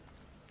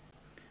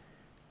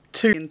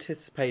two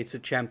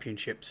anticipated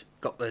championships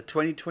got their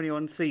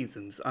 2021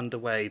 seasons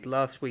underway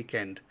last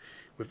weekend,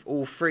 with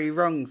all three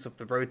rungs of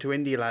the Road to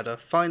Indy ladder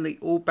finally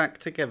all back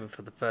together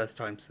for the first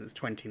time since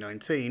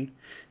 2019,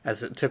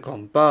 as it took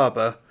on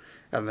Barber,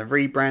 and the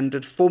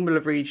rebranded Formula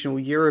Regional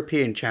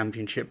European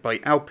Championship by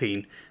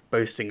Alpine,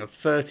 boasting a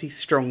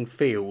 30-strong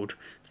field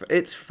for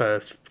its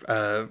first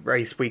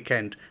race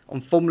weekend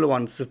on Formula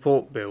One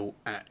support bill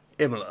at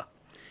Imola.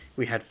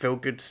 We had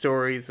feel-good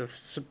stories, a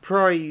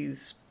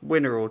surprise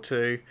winner or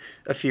two,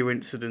 a few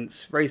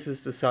incidents,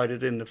 races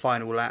decided in the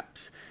final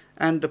laps,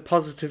 and a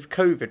positive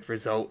COVID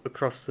result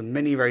across the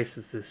many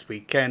races this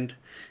weekend.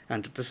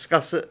 And to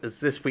discuss it,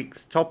 as this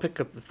week's topic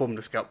of the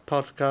Formula Scout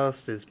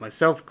podcast is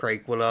myself,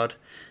 Craig Willard,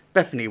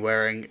 Bethany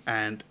Waring,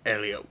 and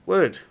Elliot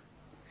Wood.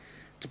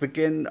 To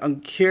begin,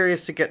 I'm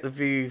curious to get the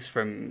views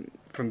from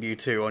you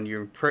two on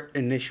your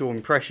initial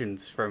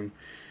impressions from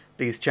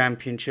these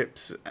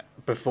championships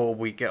before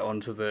we get on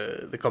to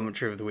the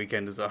commentary of the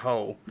weekend as a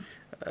whole.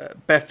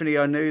 Bethany,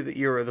 I know that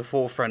you're at the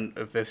forefront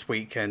of this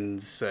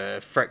weekend's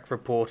Freck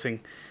reporting,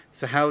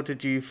 so how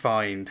did you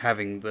find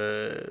having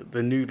the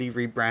newly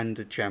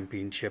rebranded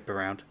championship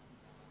around?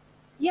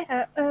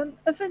 Yeah,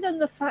 other than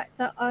the fact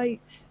that I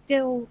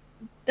still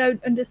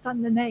don't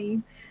understand the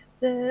name,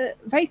 the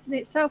race in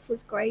itself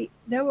was great.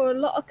 There were a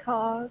lot of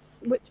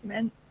cars, which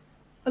meant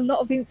a lot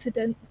of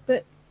incidents,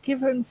 but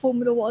given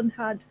Formula One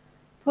had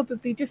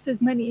probably just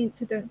as many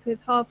incidents with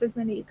half as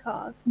many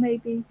cars,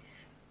 maybe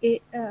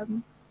it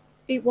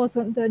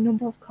wasn't the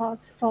number of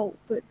cars' fault,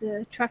 but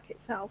the track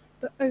itself.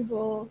 But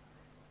overall,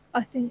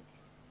 I think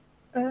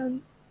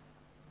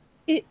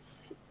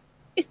it's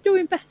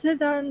doing better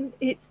than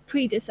its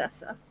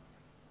predecessor.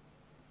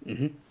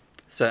 Mm-hmm.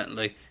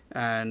 Certainly.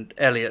 And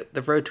Elliot,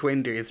 the Road to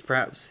Indy is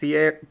perhaps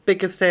the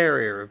biggest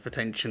area of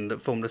attention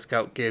that Formula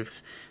Scout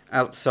gives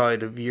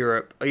outside of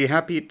Europe. Are you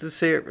happy to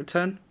see it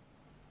return?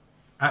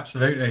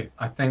 Absolutely.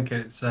 I think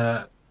it's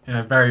a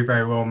very,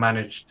 very well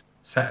managed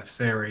set of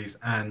series,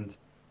 and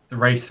the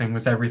racing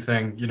was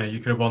everything you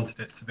could have wanted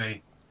it to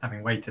be,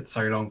 having waited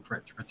so long for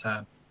it to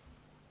return.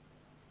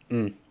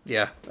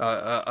 Yeah,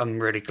 I'm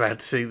really glad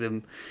to see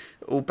them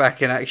all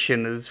back in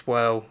action as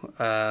well.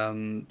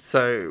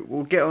 So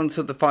we'll get on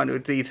to the final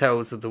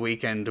details of the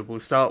weekend, and we'll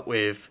start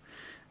with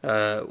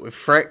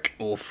Freck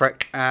or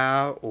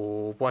Freck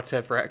or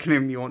whatever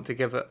acronym you want to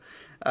give it.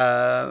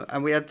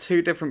 And we had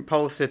two different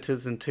pole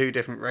sitters and two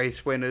different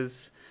race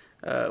winners,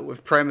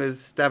 with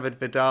Prema's David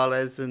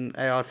Vidales and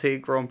ART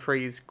Grand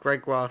Prix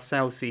Gregoire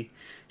Salsi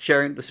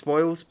sharing the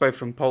spoils, both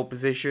from pole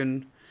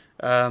position.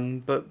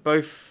 But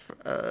both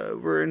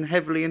were in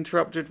heavily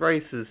interrupted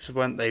races,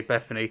 weren't they,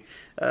 Bethany?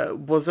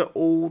 Was it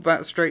all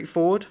that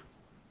straightforward?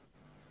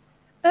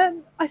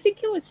 I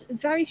think it was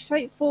very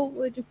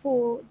straightforward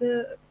for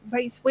the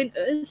race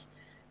winners.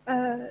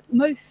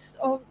 Most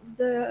of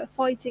the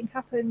fighting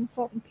happened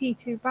from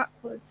P2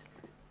 backwards.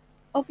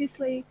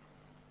 Obviously,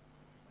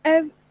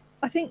 I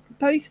think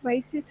both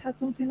races had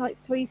something like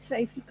 3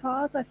 safety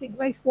cars. I think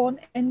race 1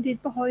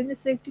 ended behind the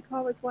safety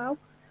car as well.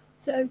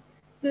 So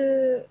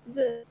the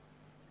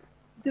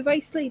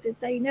race leaders,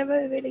 they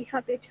never really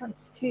had their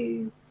chance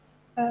to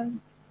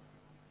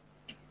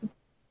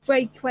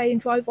break away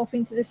and drive off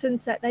into the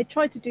sunset. They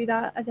tried to do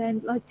that, and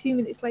then like 2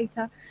 minutes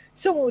later,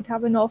 someone would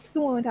have an off,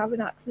 someone would have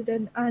an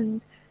accident,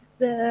 and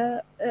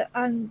the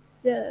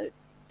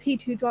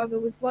P2 driver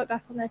was right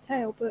back on their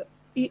tail. But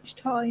each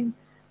time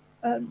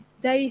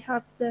they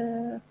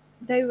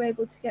were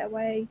able to get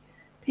away.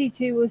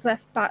 P2 was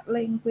left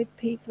battling with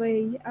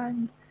P3,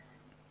 and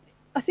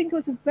I think it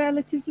was a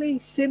relatively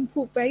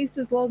simple race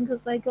as long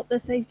as they got their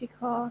safety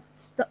car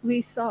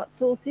restart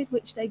sorted,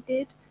 which they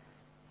did.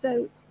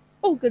 So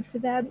all good for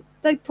them.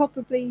 They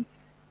probably,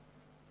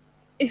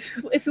 if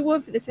it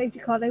weren't for the safety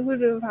car, they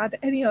wouldn't have had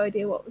any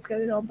idea what was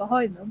going on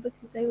behind them,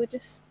 because they were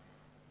just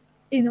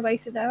in a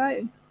race of their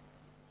own.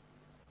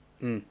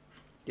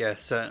 Yeah,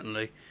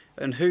 certainly.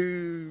 And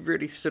who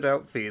really stood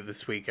out for you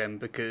this weekend?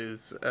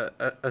 Because,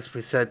 as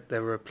we said,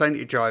 there were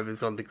plenty of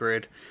drivers on the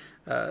grid.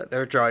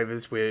 There are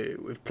drivers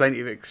with plenty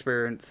of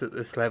experience at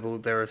this level.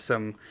 There are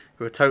some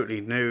who are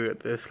totally new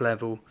at this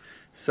level.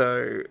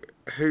 So,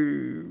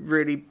 who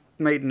really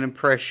made an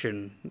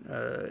impression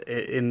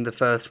in the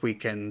first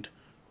weekend?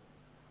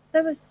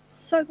 There was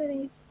so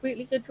many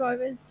really good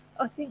drivers.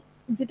 I think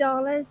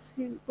Vidales,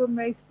 who won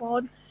race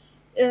 1,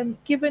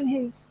 given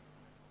his,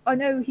 I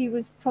know he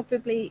was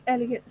probably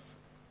Elliot's,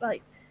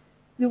 like,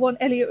 the one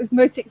Elliot was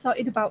most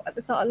excited about at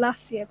the start of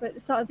last year, but at the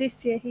start of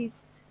this year,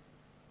 he's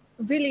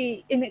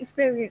really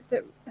inexperienced,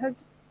 but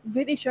has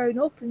really shown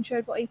up and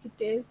showed what he could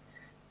do.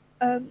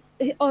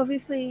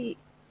 Obviously,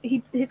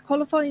 his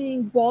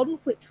qualifying 1,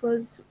 which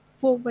was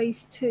for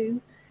race 2,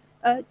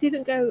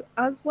 didn't go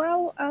as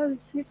well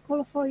as his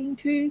qualifying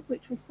 2,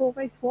 which was for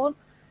race 1.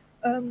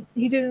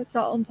 He didn't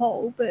start on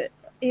pole, but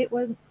he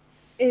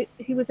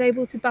was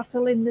able to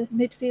battle in the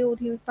midfield.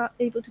 He was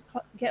able to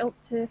get up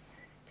to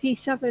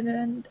P7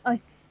 and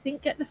I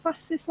think get the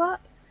fastest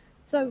lap.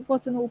 So it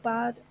wasn't all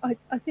bad. I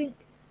think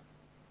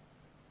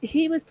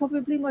he was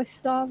probably my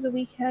star of the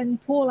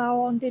weekend. Paul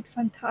Aron did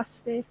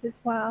fantastic as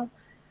well.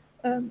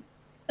 A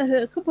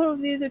couple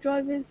of the other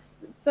drivers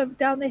further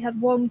down, they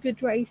had one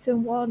good race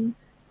and one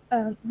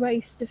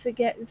race to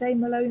forget. Zane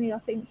Maloney, I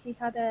think he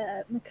had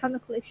a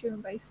mechanical issue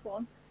in race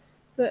one,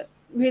 but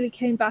really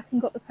came back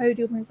and got the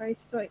podium in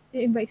race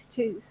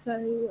two.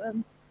 So it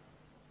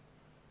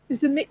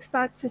was a mixed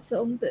bag for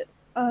some, but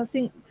I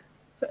think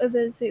for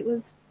others it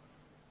was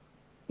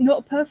not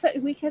a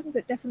perfect weekend,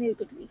 but definitely a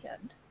good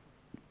weekend.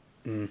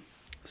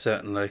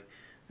 Certainly.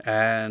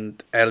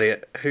 And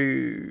Elliot,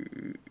 who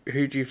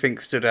do you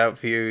think stood out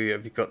for you?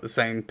 Have you got the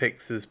same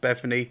picks as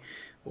Bethany,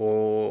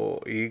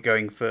 or are you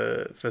going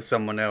for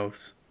someone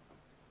else?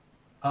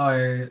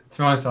 To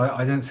be honest,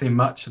 I didn't see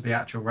much of the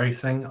actual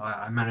racing.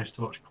 I managed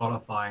to watch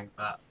qualifying,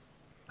 but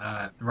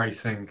the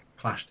racing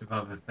clashed with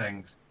other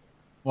things.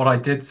 What I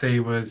did see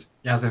was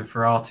Yazin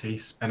Ferrati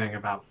spinning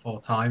about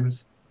 4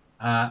 times,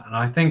 and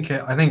I think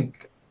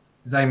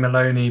Zane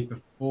Maloney,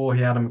 before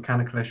he had a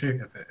mechanical issue,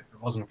 if it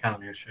was a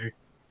mechanical issue,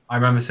 I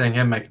remember seeing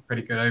him make a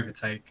pretty good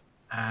overtake.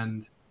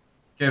 And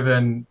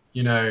given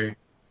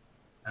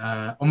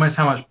almost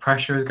how much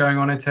pressure is going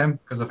on into him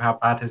because of how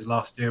bad his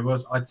last year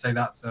was, I'd say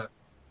that's a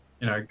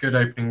good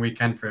opening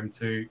weekend for him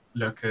to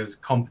look as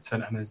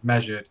competent and as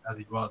measured as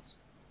he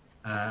was.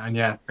 And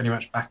yeah, pretty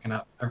much backing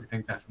up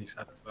everything Bethany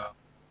said as well.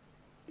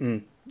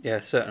 Yeah,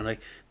 certainly.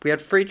 We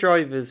had 3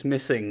 drivers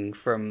missing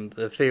from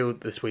the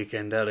field this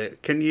weekend,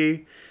 Elliot. Can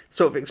you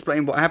sort of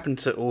explain what happened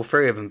to all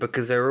 3 of them?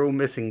 Because they were all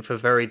missing for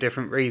very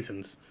different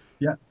reasons.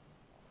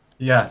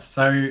 Yeah.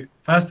 So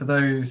first of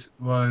those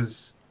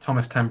was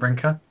Thomas ten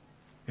Brinker,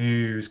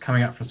 who's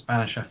coming up from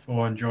Spanish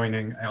F4 and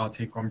joining ART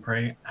Grand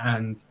Prix.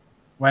 And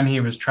when he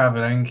was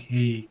traveling,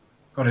 he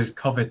got his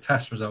COVID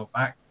test result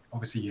back.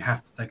 Obviously, you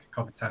have to take a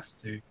COVID test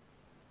to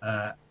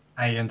A,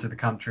 into the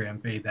country,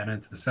 and B, then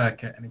into the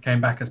circuit. And it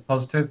came back as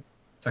positive.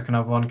 Took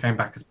another one, came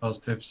back as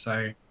positive.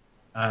 So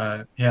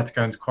he had to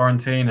go into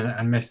quarantine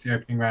and miss the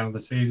opening round of the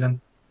season.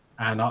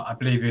 And I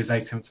believe he was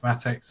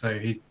asymptomatic, so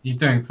he's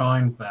doing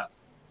fine, but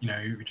he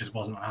just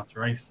wasn't allowed to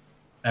race.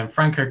 And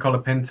Franco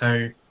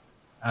Colapinto,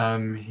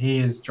 he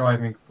is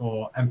driving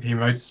for MP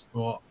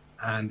Motorsport,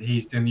 and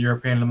he's doing the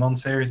European Le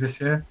Mans Series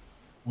this year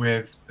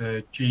with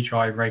the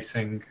G-Drive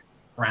Racing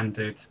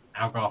branded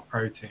Algarve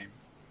Pro team.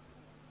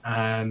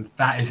 And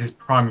that is his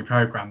primary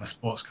program, the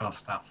sports car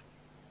stuff.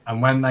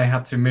 And when they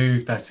had to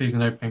move their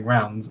season opening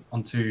round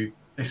onto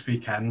this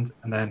weekend,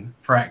 and then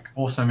Freck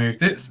also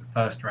moved its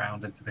first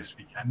round into this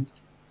weekend,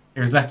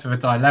 he was left with a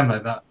dilemma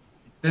that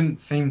didn't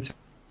seem to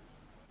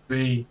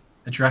be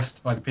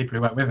addressed by the people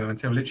who worked with him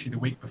until literally the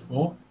week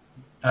before.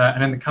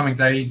 And in the coming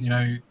days,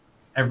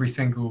 every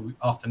single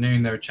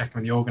afternoon they were checking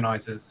with the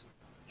organisers,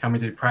 can we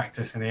do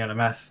practice in the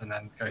LMS and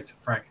then go to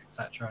Freck,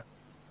 etc.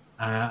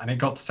 And it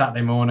got to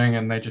Saturday morning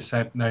and they just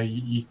said, no,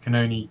 you can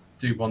only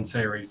do one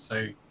series.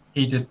 So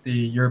he did the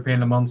European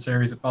Le Mans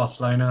series at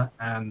Barcelona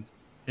and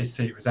his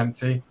seat was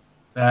empty.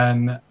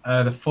 Then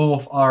the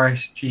 4th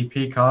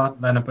RSGP car,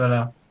 Lena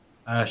Buller,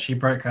 she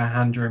broke her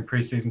hand during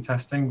pre-season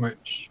testing,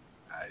 which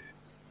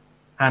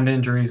hand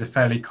injuries are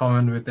fairly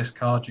common with this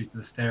car due to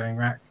the steering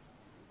rack.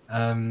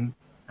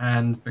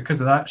 And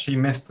because of that, she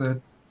missed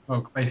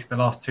basically the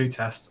last 2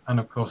 tests and,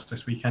 of course,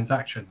 this weekend's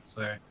action.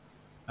 So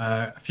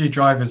a few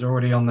drivers are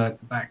already on the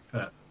back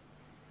foot.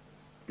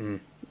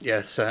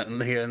 Yeah,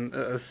 certainly. And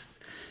it's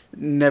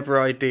never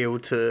ideal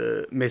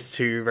to miss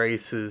 2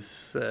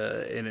 races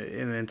in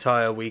an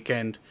entire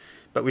weekend.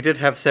 But we did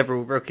have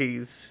several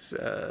rookies,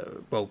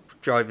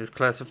 drivers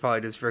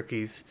classified as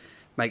rookies,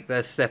 make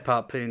their step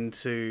up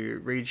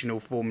into regional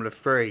Formula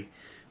 3.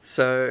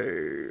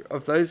 So,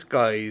 of those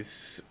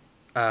guys,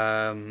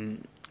 who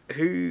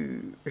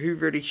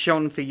really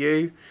shone for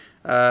you?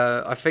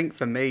 I think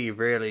for me,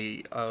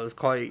 really, I was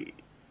quite,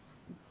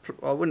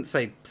 I wouldn't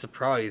say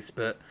surprised,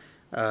 but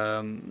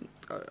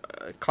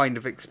I kind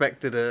of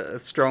expected a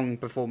strong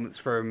performance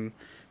from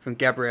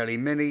Gabriele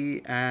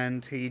Mini,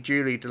 and he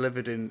duly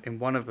delivered in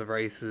one of the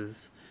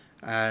races.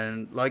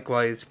 And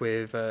likewise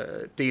with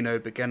Dino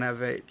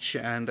Beganovic,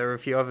 and there were a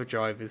few other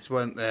drivers,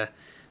 weren't there?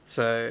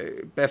 So,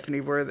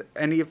 Bethany, were there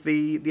any of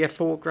the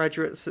F4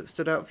 graduates that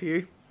stood out for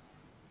you?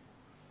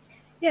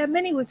 Yeah,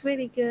 Mini was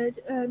really good.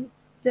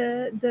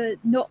 The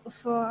not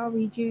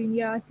Ferrari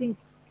Junior, I think,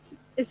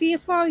 is he a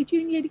Ferrari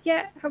Junior to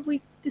get? Have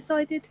we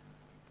decided?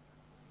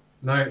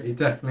 No, he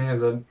definitely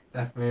isn't.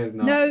 Definitely is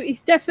not. No,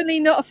 he's definitely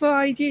not a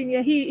Ferrari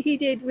Junior. He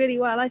did really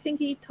well. I think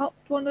he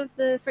topped one of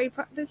the free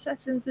practice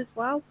sessions as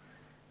well.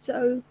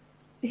 So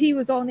he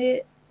was on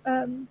it.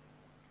 I'm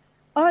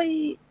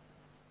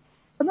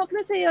not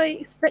going to say I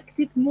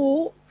expected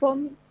more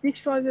from this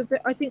driver,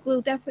 but I think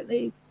we'll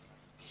definitely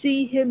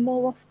see him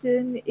more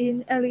often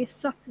in Elias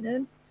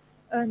Sappinen.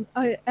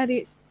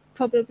 Elliot's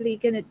probably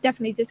going to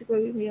definitely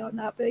disagree with me on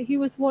that, but he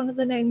was one of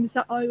the names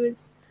that I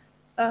was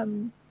that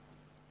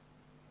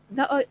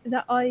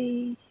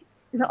I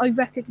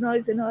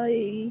recognised and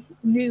I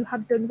knew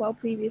had done well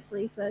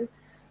previously. So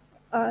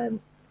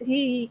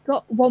he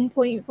got 1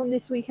 point from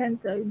this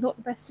weekend, so not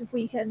the best of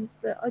weekends,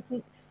 but I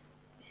think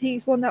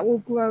he's one that will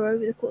grow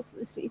over the course of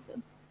the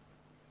season.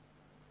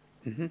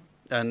 Mm-hmm.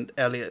 And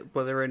Elliot,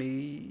 were there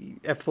any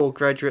F4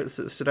 graduates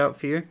that stood out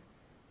for you?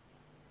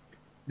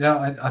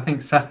 Yeah, I think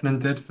Sepinen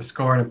did for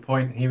scoring a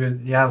point. He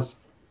has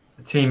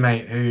a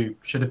teammate who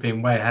should have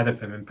been way ahead of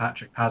him in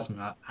Patrick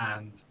Pasma,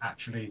 and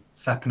actually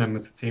Sepinen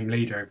was the team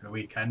leader over the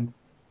weekend.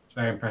 It's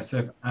very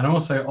impressive. And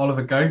also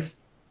Oliver Goff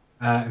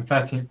in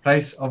 13th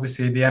place.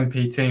 Obviously, the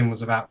MP team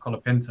was about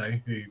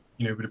Colapinto, who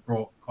would have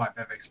brought quite a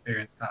bit of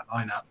experience to that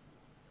lineup.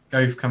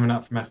 Goff coming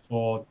up from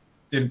F4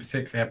 didn't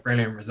particularly have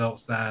brilliant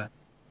results there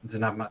and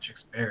didn't have much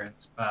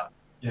experience, but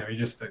he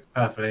just looks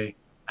perfectly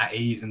at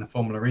ease in the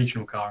Formula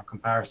Regional car in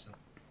comparison.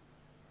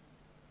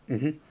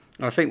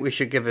 Mm-hmm. I think we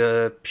should give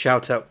a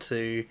shout out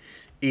to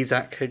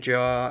Isaac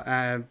Hajar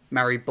and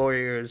Mary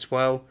Boyer as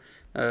well.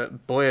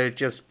 Boyer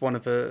just one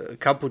of a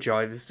couple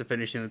drivers to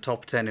finish in the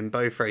top 10 in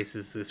both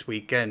races this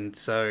weekend,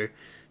 so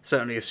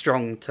certainly a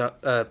strong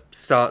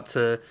start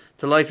to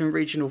life in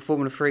regional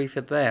Formula 3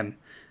 for them.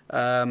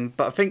 But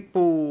I think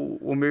we'll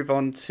move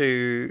on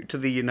to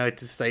the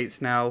United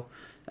States now,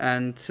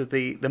 and to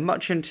the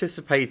much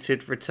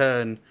anticipated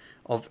return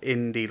of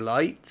Indy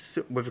Lights,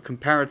 with a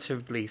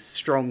comparatively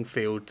strong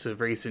field to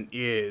recent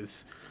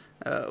years,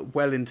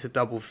 well into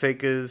double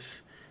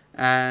figures.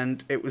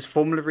 And it was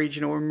Formula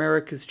Regional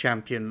Americas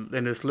champion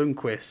Linus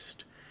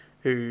Lundqvist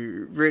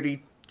who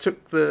really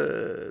took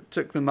the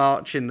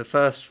march in the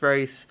first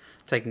race,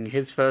 taking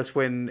his first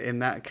win in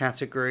that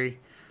category,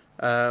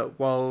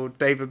 while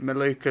David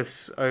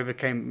Malukas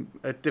overcame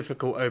a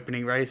difficult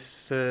opening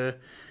race to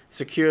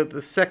secure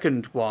the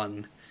second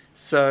one.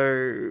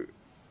 So,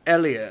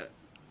 Elliot,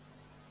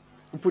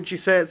 would you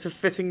say it's a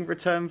fitting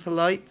return for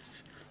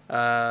Lights?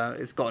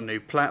 It's got a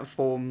new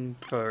platform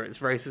for its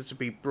races to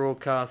be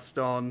broadcast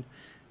on,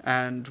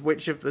 and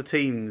which of the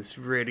teams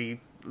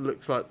really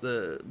looks like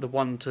the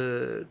one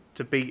to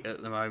beat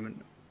at the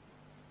moment?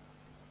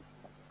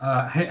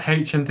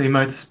 HMD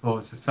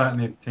Motorsports is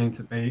certainly the team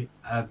to beat.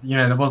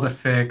 There was a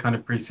fear kind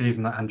of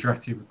pre-season that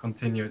Andretti would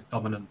continue its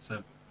dominance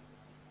of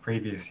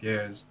previous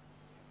years.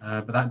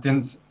 But that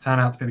didn't turn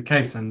out to be the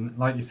case. And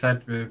like you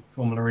said, with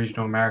Formula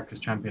Regional Americas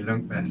champion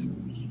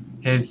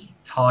Lundqvist, his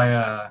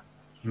tyre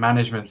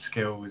management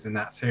skills in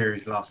that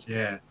series last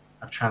year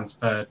have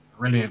transferred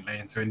brilliantly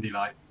into Indy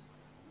Lights.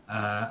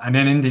 And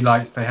in Indy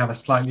Lights, they have a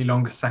slightly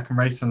longer second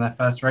race than their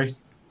first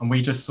race. And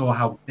we just saw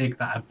how big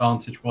that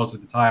advantage was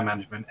with the tyre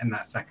management in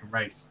that second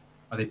race,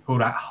 where they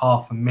pulled out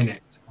half a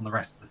minute on the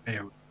rest of the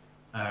field,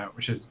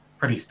 which is a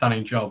pretty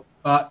stunning job.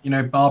 But,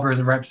 Barber is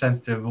a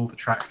representative of all the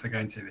tracks they're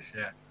going to this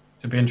year.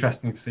 So it'll be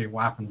interesting to see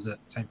what happens at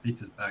St.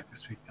 Petersburg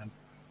this weekend.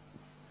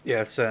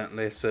 Yeah,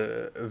 certainly. It's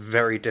a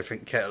very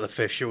different kettle of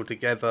fish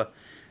altogether.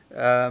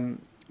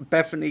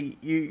 Bethany,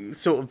 you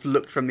sort of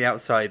looked from the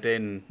outside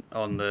in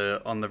on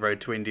the road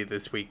to Indy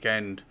this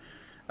weekend.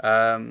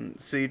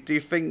 So do you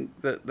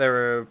think that there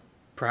are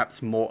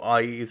perhaps more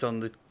eyes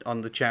on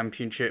the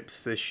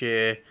championships this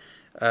year?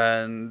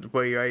 And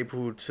were you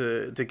able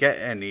to get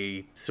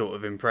any sort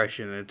of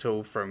impression at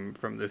all from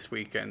this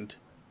weekend?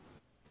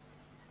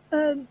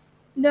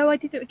 No, I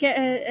didn't get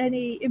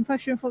any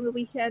impression from the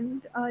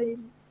weekend. I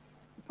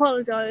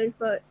apologise,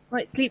 but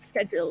my sleep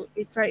schedule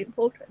is very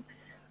important.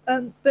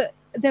 But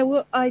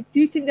I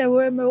do think there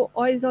were more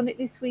eyes on it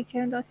this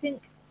weekend. I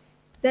think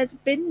there's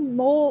been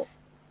more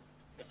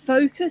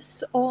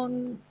focus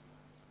on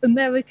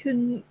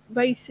American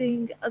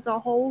racing as a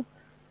whole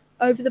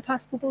over the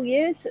past couple of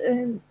years,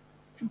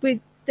 with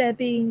there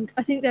being,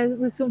 I think there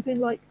was something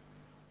like,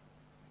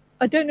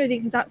 I don't know the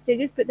exact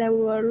figures, but there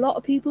were a lot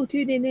of people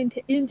tuning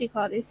into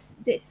IndyCar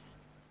this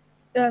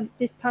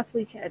past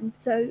weekend.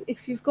 So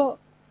if you've got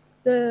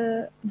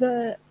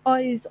the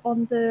eyes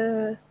on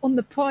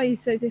the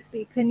prize, so to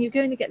speak, then you're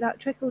going to get that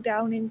trickle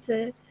down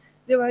into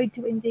the road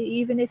to Indy,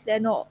 even if they're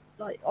not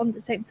like on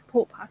the same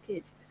support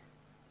package.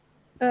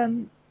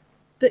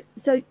 But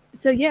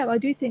so yeah, I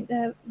do think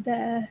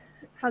there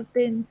has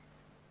been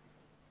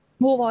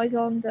more eyes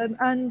on them,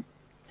 and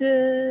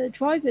the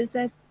drivers,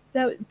 they're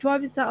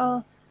drivers that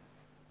are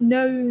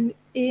known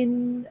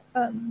in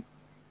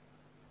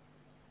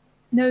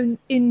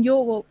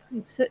Europe.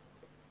 So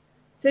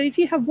if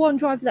you have one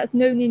driver that's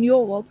known in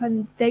Europe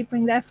and they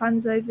bring their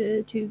fans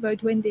over to Road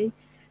to Indy,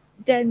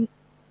 then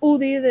all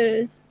the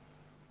others,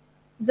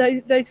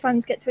 those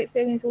fans get to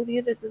experience all the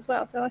others as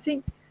well. So I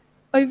think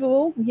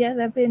overall, yeah,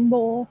 there have been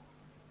more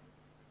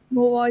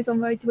eyes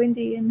on Road to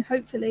Indy, and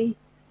hopefully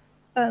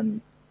the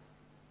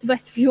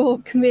rest of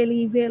Europe can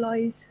really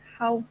realise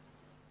how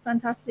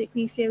fantastic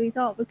these series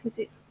are, because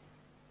it's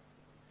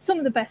some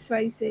of the best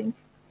racing,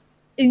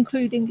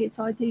 including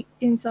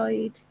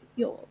inside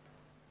Europe.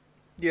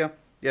 Yeah,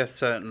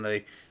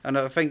 certainly. And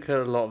I think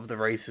that a lot of the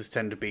races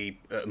tend to be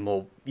at a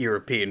more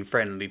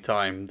European-friendly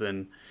time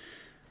than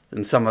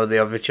some of the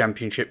other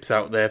championships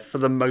out there. For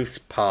the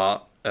most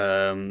part,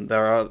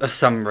 there are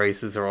some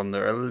races are on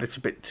there a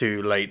little bit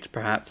too late,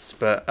 perhaps.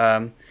 But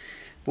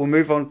we'll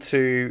move on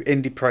to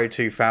Indy Pro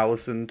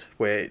 2000,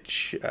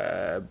 which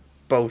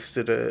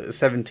bolstered a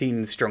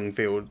 17 strong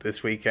field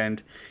this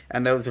weekend,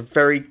 and there was a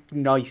very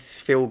nice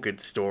feel-good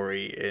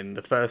story in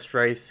the first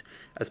race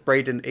as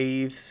Braden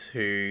Eves,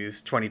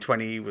 whose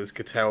 2020 was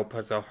curtailed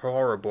by a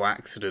horrible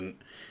accident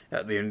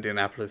at the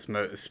Indianapolis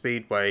Motor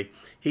Speedway,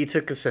 he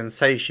took a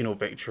sensational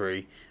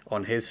victory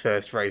on his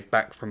first race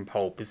back from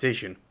pole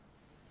position.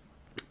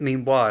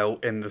 Meanwhile,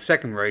 in the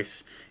second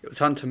race, it was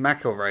Hunter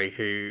McElrea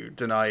who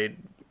denied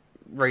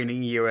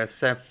reigning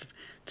USF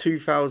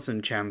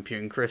 2000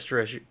 champion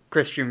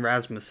Christian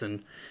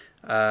Rasmussen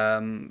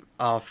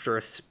after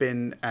a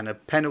spin and a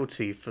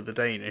penalty for the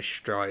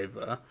Danish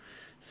driver.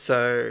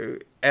 So,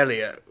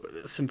 Elliot,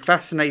 some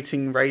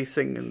fascinating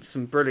racing and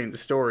some brilliant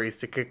stories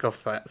to kick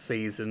off that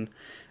season.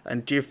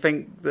 And do you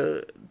think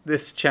that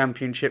this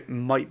championship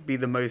might be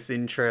the most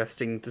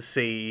interesting to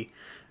see,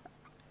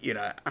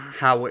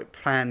 how it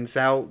plans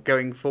out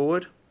going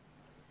forward?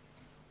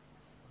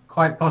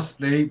 Quite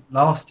possibly.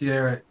 Last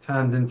year it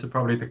turned into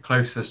probably the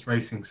closest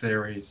racing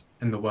series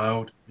in the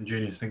world in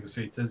junior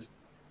single-seaters.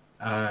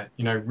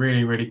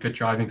 Really, really good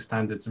driving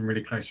standards and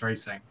really close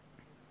racing.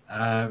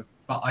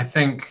 But I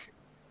think,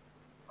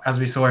 as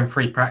we saw in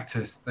free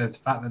practice, the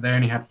fact that they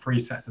only had 3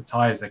 sets of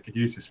tyres they could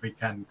use this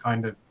weekend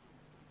kind of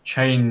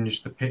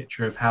changed the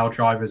picture of how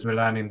drivers were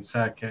learning the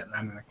circuit,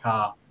 learning the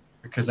car,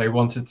 because they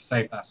wanted to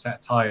save that set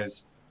of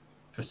tyres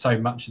for so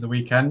much of the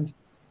weekend.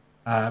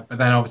 But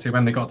then obviously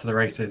when they got to the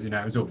races,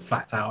 it was all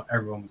flat out.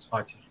 Everyone was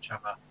fighting each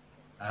other.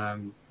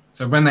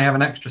 So when they have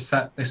an extra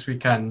set this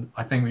weekend,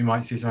 I think we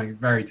might see something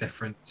very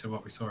different to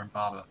what we saw in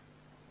Barber.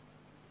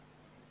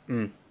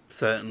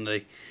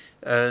 Certainly.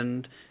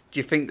 And do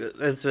you think that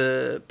there's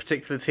a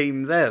particular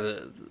team there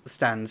that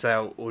stands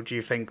out, or do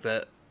you think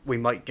that we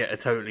might get a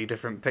totally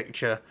different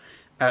picture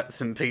at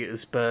St.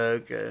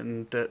 Petersburg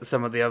and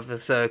some of the other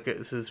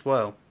circuits as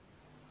well?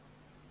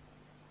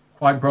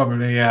 Quite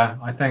probably, yeah.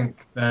 I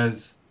think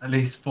there's at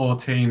least 4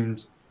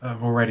 teams that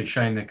have already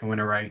shown they can win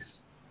a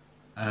race,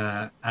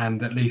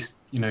 and at least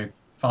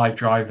 5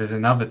 drivers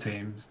in other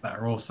teams that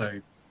are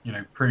also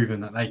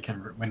proven that they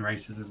can win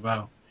races as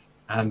well.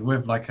 And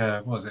with like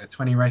a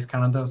 20 race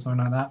calendar or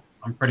something like that,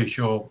 I'm pretty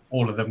sure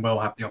all of them will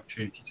have the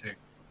opportunity to.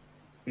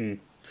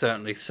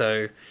 Certainly.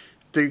 So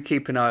do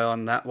keep an eye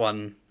on that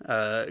one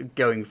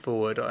going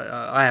forward.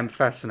 I am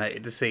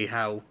fascinated to see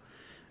how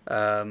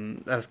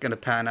that's going to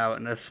pan out,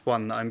 and that's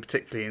one that I'm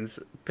particularly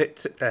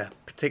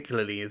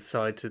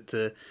excited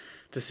to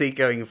see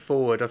going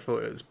forward. I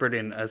thought it was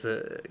brilliant as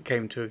it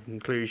came to a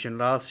conclusion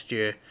last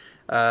year.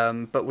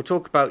 But we'll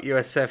talk about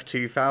USF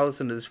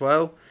 2000 as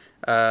well.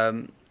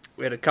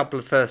 We had a couple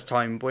of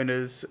first-time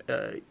winners.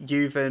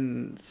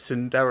 Yuven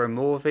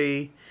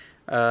Sundaramurthy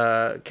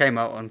came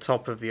out on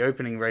top of the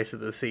opening race of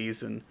the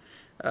season,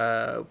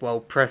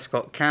 while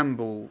Prescott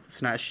Campbell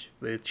snatched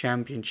the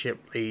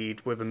championship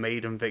lead with a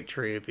maiden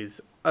victory of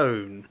his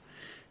own.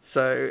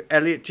 So,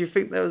 Elliot, do you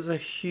think there was a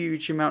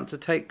huge amount to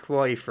take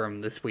away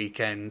from this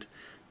weekend?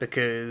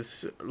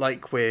 Because,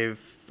 like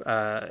with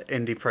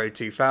Indy Pro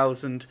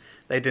 2000,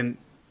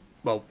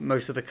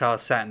 most of the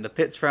cars sat in the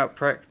pits throughout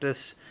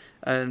practice,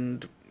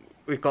 and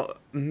we've got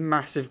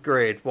massive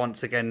grid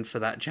once again for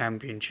that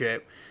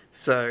championship.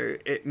 So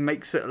it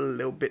makes it a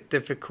little bit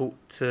difficult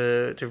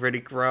to really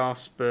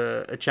grasp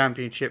a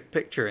championship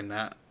picture in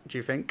that, do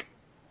you think?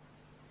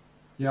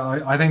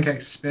 Yeah, I think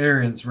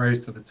experience rose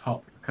to the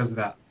top because of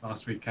that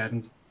last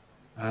weekend.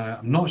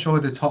 I'm not sure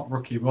who the top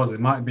rookie was. It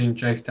might have been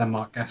Jace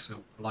Denmark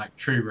Gessel, like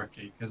true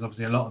rookie, because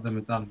obviously a lot of them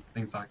have done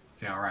things like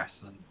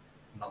DRS and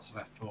lots of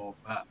F4.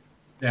 But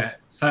yeah,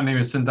 certainly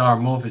with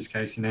Sundaramurthy's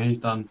case, he's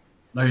done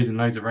loads and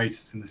loads of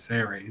races in the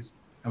series.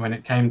 And when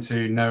it came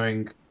to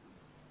knowing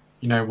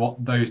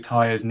what those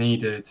tyres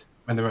needed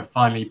when they were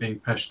finally being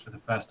pushed for the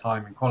first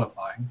time in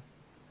qualifying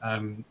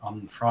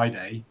on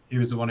Friday, he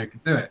was the one who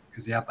could do it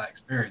because he had that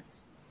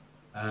experience.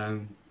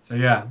 So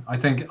yeah, I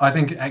think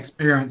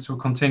experience will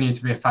continue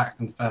to be a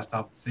factor in the first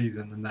half of the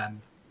season, and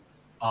then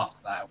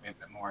after that it'll be a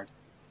bit more.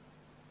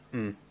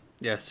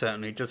 Yeah,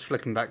 certainly. Just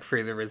flicking back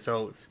through the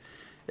results,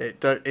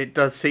 it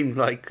does seem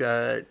like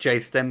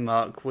Jace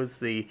Denmark was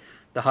the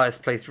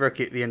highest placed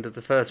rookie at the end of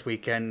the first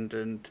weekend,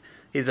 and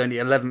he's only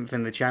 11th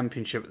in the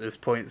championship at this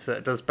point, so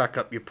it does back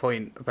up your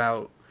point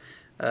about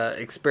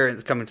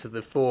experience coming to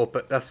the fore.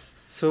 But that's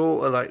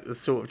sort of like the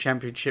sort of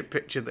championship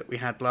picture that we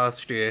had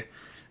last year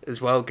as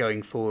well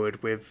going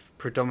forward, with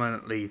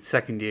predominantly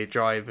second-year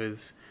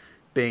drivers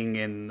being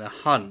in the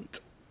hunt.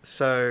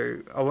 So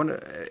I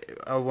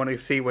want to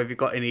see whether you've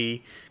got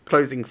any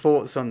closing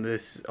thoughts on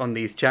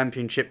these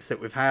championships that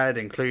we've had,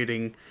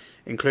 including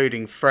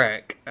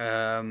Freck.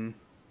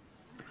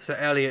 So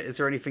Elliot, is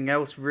there anything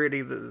else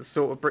really that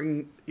sort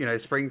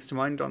of springs to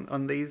mind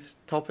on these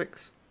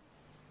topics?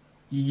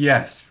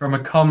 Yes, from a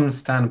comms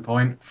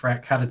standpoint,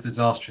 Freck had a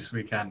disastrous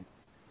weekend,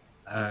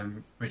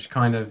 which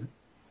kind of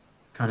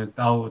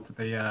dulled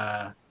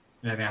the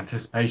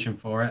anticipation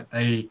for it.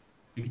 They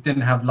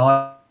didn't have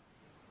live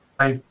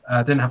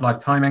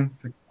timing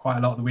for quite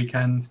a lot of the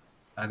weekend.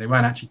 They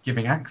weren't actually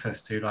giving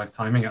access to live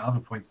timing at other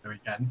points of the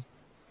weekend.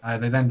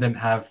 They then didn't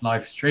have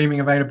live streaming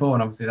available,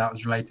 and obviously that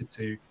was related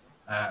to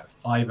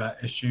fibre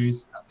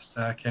issues at the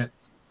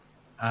circuit.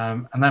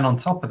 And then on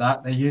top of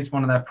that, they used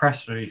one of their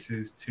press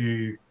releases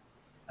to,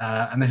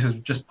 and this is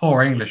just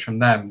poor English from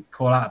them,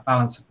 call out a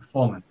balance of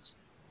performance.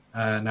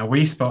 Now,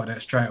 we spotted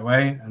it straight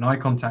away, and I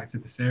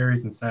contacted the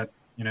series and said,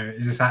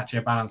 is this actually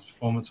a balanced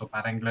performance or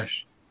bad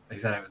English? They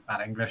said it was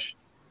bad English.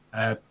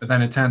 But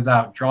then it turns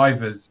out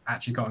drivers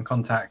actually got in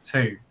contact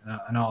too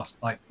and asked,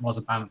 was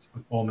a balanced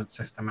performance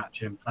system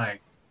actually in play?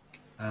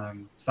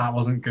 So that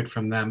wasn't good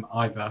from them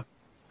either.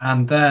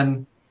 And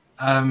then,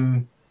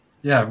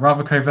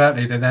 rather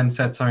covertly, they then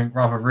said something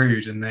rather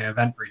rude in the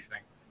event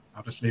briefing.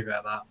 I'll just leave it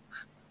at that.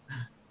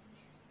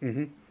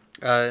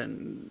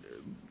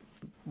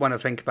 When I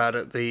think about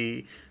it,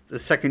 the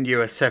second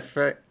USF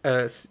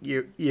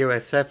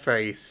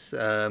race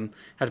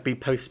had to be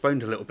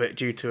postponed a little bit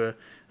due to a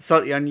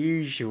slightly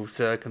unusual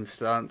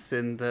circumstance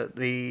in that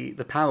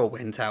the power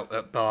went out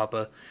at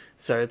Barber,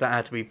 so that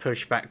had to be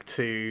pushed back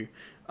to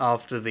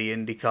after the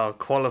IndyCar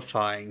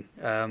qualifying.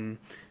 I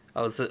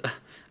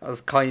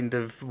was kind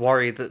of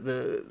worried that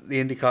the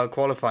IndyCar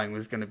qualifying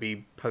was going to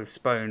be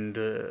postponed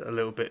a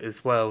little bit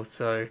as well,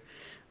 so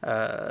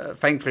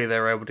thankfully they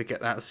were able to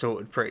get that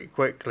sorted pretty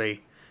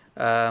quickly.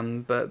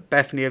 But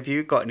Bethany, have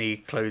you got any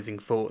closing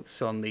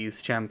thoughts on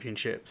these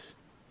championships?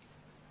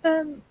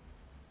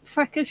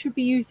 FRECA should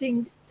be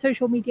using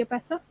social media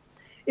better.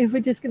 If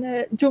we're just going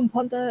to jump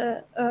on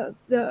the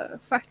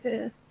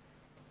FRECA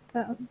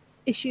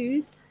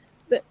issues,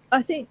 but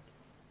I think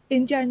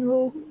in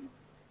general,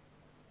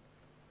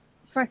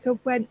 FRECA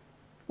went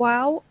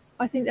well.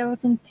 I think there were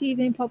some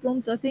teething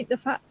problems. I think the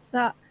fact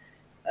that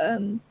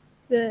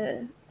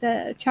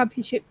the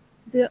championship,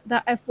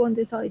 that F1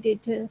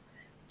 decided to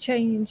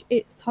change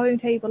its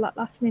timetable at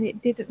last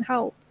minute didn't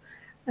help.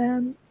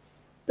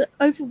 But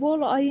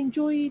overall, I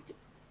enjoyed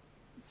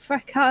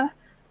FRECA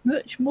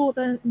much more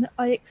than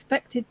I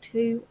expected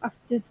to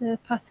after the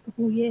past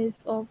couple of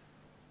years of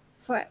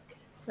FREC.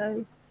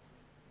 So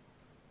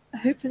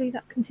hopefully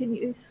that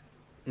continues.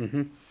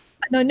 Mm-hmm.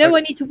 And I know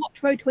I need to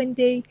watch Road to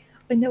Indy.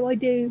 I know I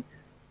do.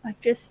 I'm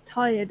just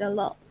tired a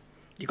lot.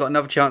 You got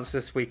another chance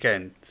this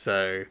weekend,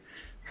 so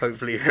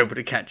hopefully you're able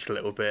to catch a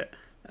little bit.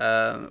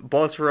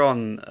 Whilst we're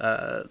on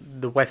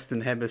the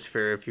Western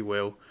Hemisphere, if you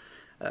will,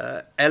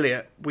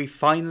 Elliot, we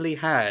finally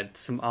had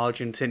some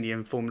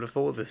Argentinian Formula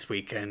 4 this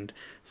weekend.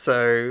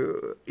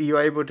 So are you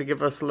able to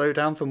give us a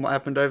lowdown from what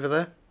happened over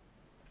there?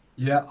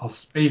 Yeah, I'll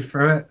speed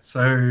through it.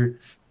 So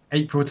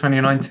April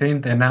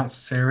 2019, they announced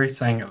the series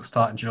saying it will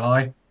start in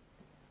July.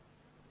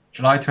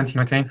 July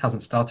 2019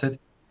 hasn't started.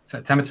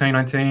 September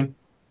 2019,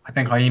 I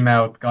think I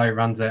emailed the guy who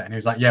runs it and he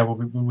was like, yeah, we'll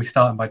be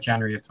starting by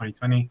January of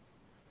 2020.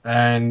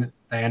 Then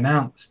they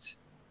announced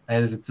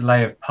there's a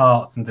delay of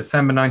parts in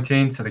December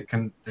 19, so they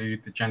couldn't do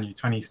the January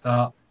 20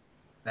 start.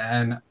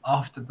 Then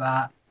after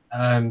that,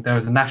 there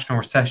was a national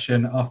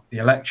recession after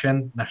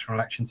the national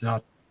elections in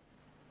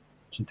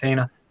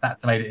Argentina. That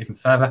delayed it even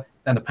further.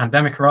 Then the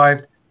pandemic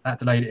arrived. That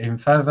delayed it even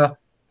further.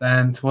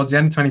 Then towards the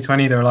end of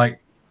 2020, they were like,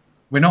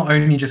 we're not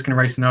only just going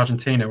to race in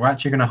Argentina, we're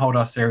actually going to hold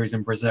our series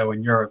in Brazil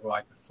and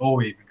Uruguay before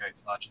we even go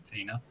to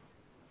Argentina.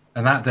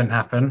 And that didn't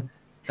happen.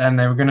 Then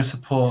they were going to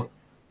support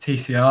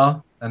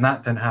TCR, and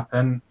that didn't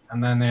happen.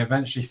 And then they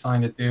eventually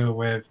signed a deal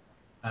with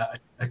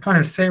a kind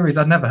of series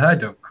I'd never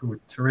heard of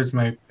called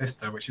Turismo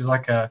Pista, which is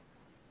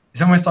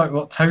it's almost like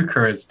what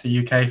TOCA is to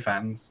UK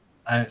fans.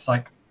 It's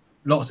like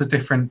lots of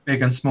different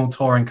big and small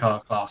touring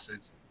car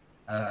classes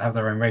have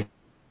their own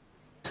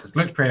races.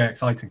 Looked pretty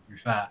exciting, to be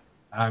fair.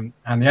 And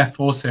the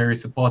F4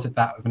 series supported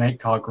that with an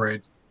 8-car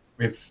grid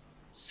with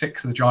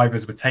 6 of the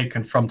drivers were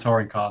taken from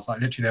touring cars.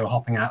 Like literally they were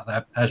hopping out of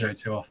their Peugeot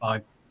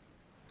 205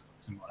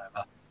 and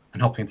whatever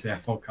and hopping into the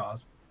F4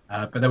 cars.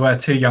 But there were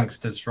 2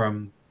 youngsters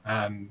from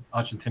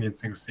Argentinian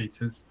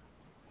single-seaters.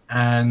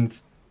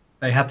 And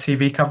they had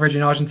TV coverage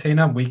in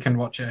Argentina. We can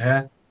watch it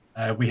here.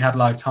 We had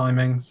live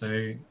timing,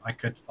 so I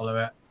could follow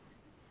it.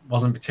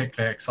 Wasn't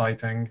particularly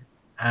exciting.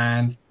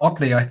 And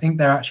oddly, I think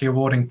they're actually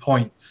awarding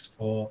points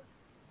for...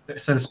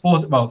 So the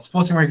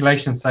sporting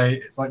regulations say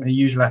it's like the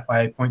usual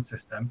FIA point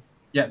system,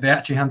 yet they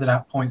actually handed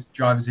out points to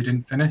drivers who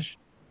didn't finish.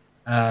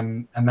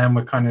 And then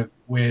we're kind of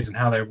weird in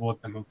how they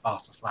award them on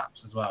fastest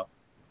laps as well.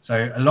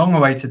 So a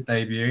long-awaited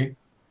debut,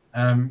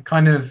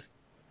 kind of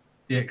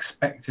the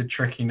expected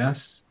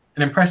trickiness,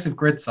 an impressive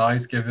grid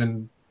size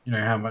given,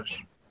 how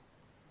much,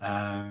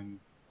 how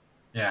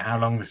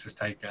long this has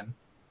taken.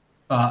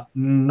 But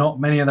not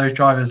many of those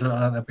drivers look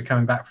like they'll be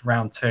coming back for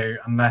round 2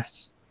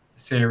 unless the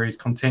series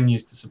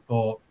continues to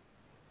support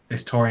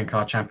this touring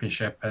car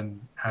championship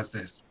and has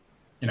this,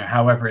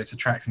 however it's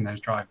attracting those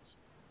drivers.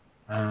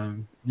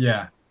 Either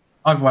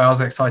way, I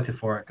was excited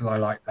for it because I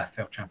like left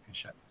field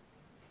championships.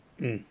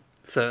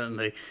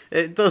 Certainly.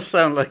 It does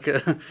sound like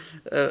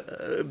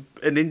an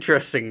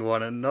interesting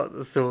one and not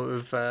the sort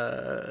of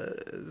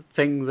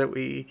thing that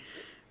we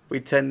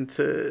tend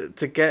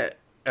to get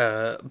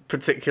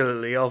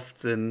particularly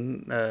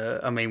often.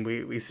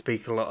 We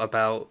speak a lot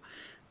about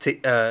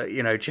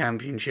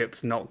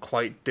championships not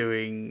quite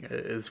doing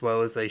as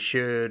well as they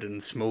should,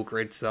 and small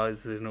grid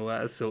sizes and all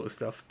that sort of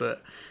stuff.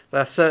 But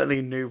that's certainly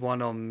a new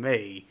one on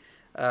me.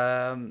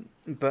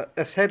 But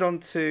let's head on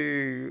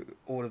to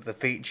all of the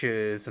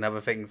features and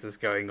other things that's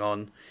going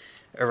on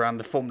around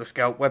the Formula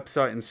Scout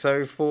website and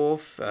so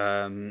forth.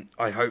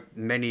 I hope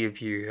many of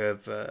you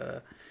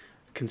have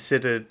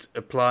considered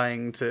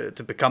applying to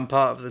become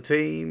part of the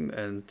team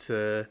and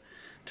to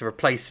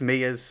replace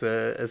me as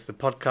the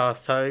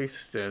podcast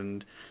host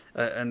and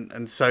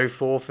so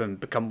forth, and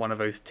become one of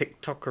those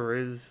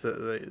TikTokers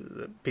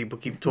that people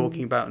keep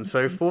talking about and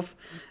so forth.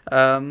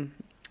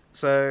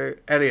 So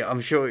Elliot,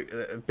 I'm sure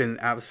there have been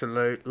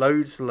absolute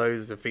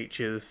loads of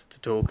features to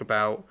talk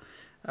about,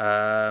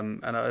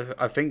 and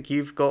I think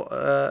you've got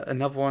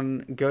another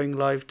one going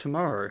live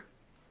tomorrow.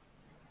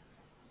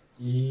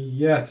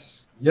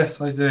 Yes,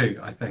 I do.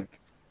 I think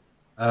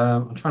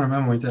I'm trying to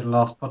remember when we did the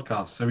last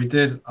podcast. So we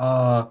did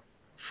our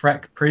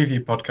Freck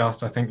preview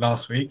podcast, I think,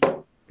 last week.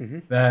 Mm-hmm.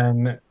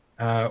 Then,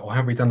 or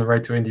have we done the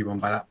Road to Indy one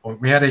by that point?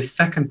 We had a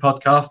second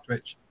podcast,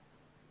 which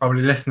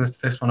probably listeners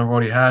to this one have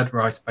already heard,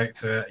 where I spoke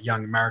to a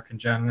young American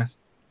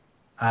journalist.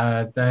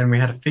 Then we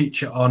had a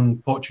feature on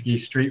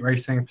Portuguese street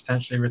racing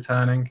potentially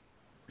returning,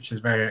 which is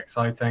very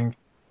exciting.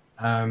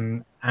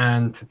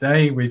 And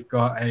today we've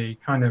got a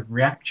kind of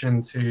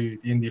reaction to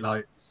the Indy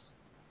Lights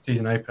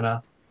season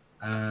opener,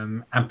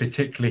 and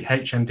particularly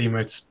HMD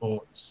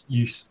Motorsports'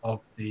 use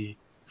of the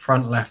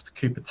front left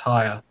Cooper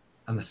tyre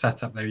and the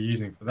setup they were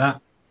using for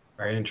that.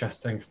 Very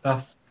interesting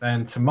stuff.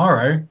 Then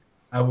tomorrow,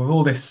 with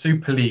all this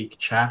Super League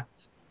chat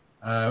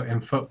in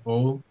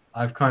football,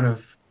 I've kind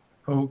of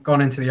gone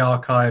into the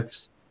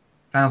archives,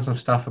 found some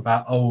stuff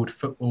about old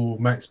football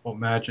motorsport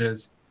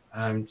mergers,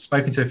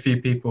 spoken to a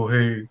few people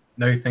who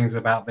know things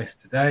about this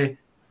today,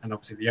 and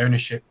obviously the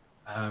ownership,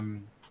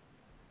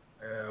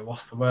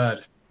 what's the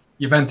word?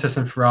 Juventus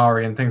and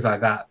Ferrari and things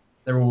like that.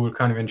 They're all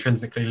kind of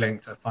intrinsically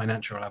linked at a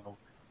financial level.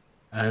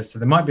 So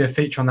there might be a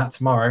feature on that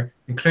tomorrow,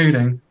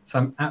 including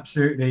some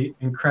absolutely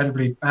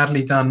incredibly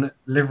badly done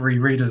livery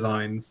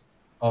redesigns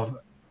of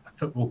a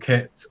football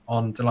kit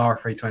on Dallara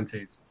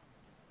 320s.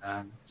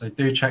 So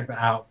do check that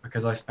out,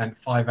 because I spent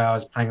 5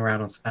 hours playing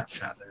around on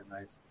Snapchat doing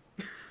those.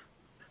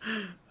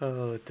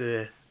 Oh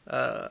dear.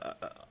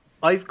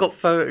 I've got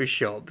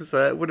Photoshop,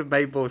 so it would have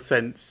made more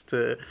sense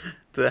to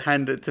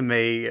hand it to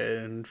me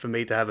and for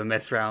me to have a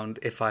mess around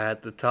if I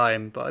had the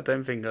time, but I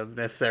don't think I've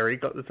necessarily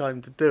got the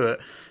time to do it.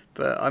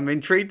 But I'm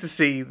intrigued to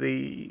see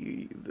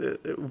the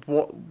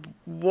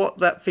what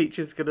that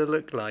feature's going to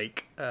look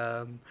like.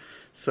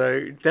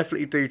 So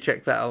definitely do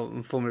check that out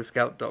on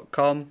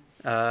formulascout.com.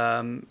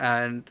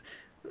 And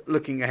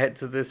looking ahead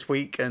to this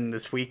week and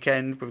this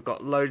weekend, we've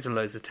got loads and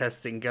loads of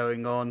testing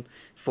going on.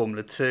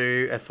 Formula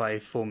 2, FIA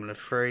Formula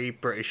 3,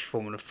 British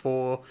Formula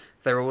 4,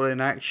 they're all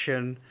in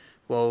action,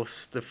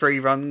 whilst the free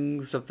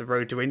runs of the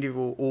Road to Indy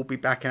will all be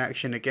back in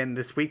action again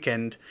this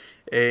weekend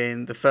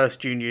in the first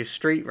junior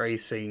street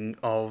racing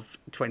of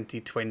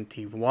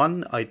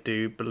 2021, I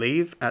do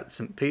believe, at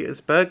St.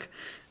 Petersburg.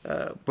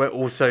 We're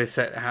also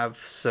set to have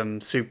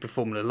some Super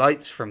Formula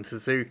Lights from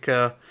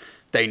Suzuka.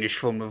 Danish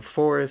Formula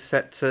 4 is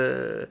set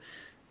to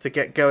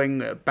get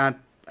going at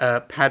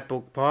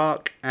Padborg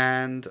Park,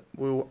 and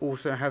we'll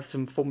also have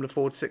some Formula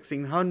Ford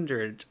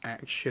 1600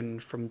 action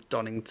from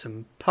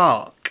Donington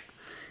Park.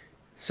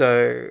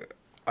 So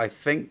I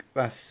think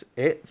that's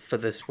it for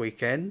this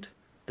weekend.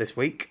 This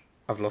week,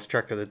 I've lost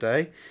track of the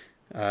day.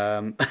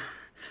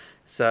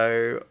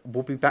 So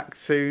we'll be back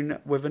soon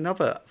with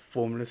another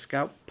Formula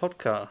Scout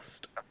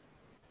podcast.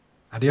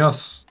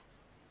 Adios.